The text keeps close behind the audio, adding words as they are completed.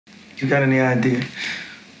You got any idea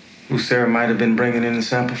who Sara might have been bringing in the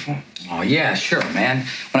sample for? Oh, yeah, sure, man.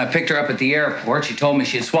 When I picked her up at the airport, she told me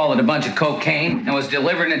she had swallowed a bunch of cocaine and was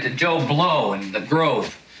delivering it to Joe Blow in the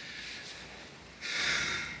Grove.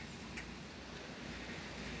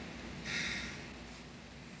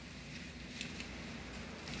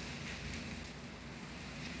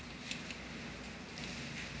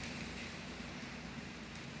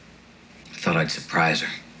 I thought I'd surprise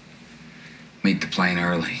her. Meet the plane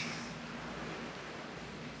early.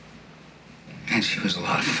 And she was a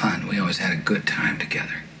lot of fun. We always had a good time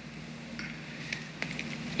together.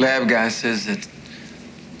 Lab guy says that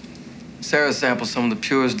Sara sampled some of the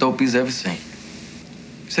purest dope he's ever seen.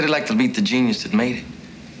 Said he'd like to meet the genius that made it.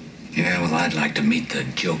 Yeah, well, I'd like to meet the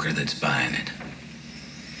joker that's buying it.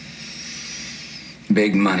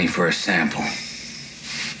 Big money for a sample.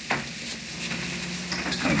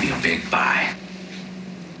 It's gonna be a big buy.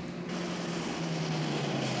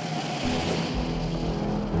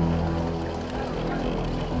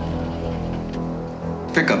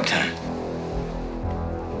 Pickup time.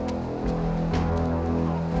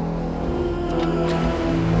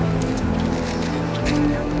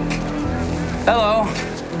 Hello.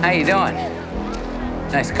 How you doing?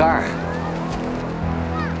 Nice car.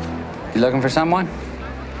 You looking for someone?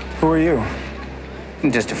 Who are you?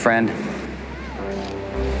 I'm just a friend.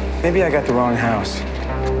 Maybe I got the wrong house.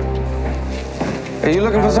 Are you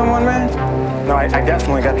looking for someone, man? No, I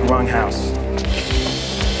definitely got the wrong house.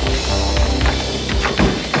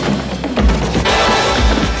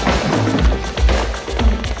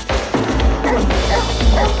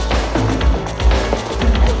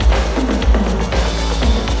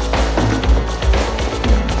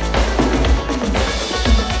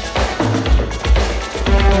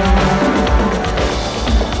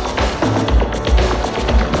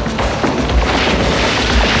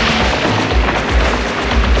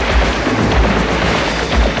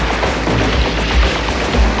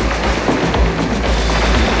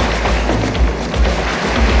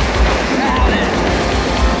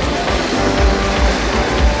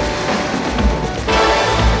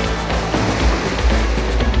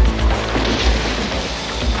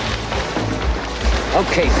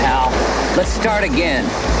 Okay, pal. Let's start again.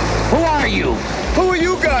 Who are you? Who are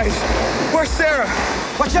you guys? Where's Sara?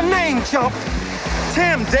 What's your name, chump?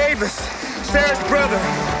 Tim Davis, Sara's brother.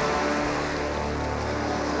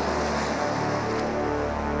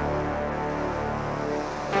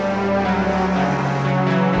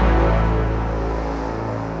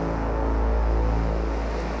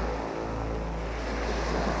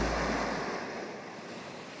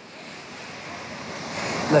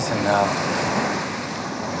 Listen,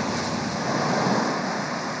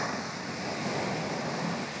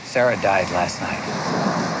 Sara died last night.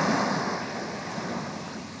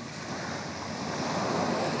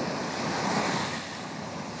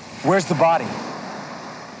 Where's the body?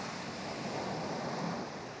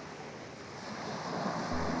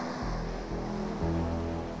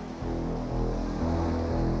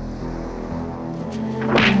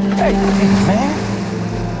 Hey, man.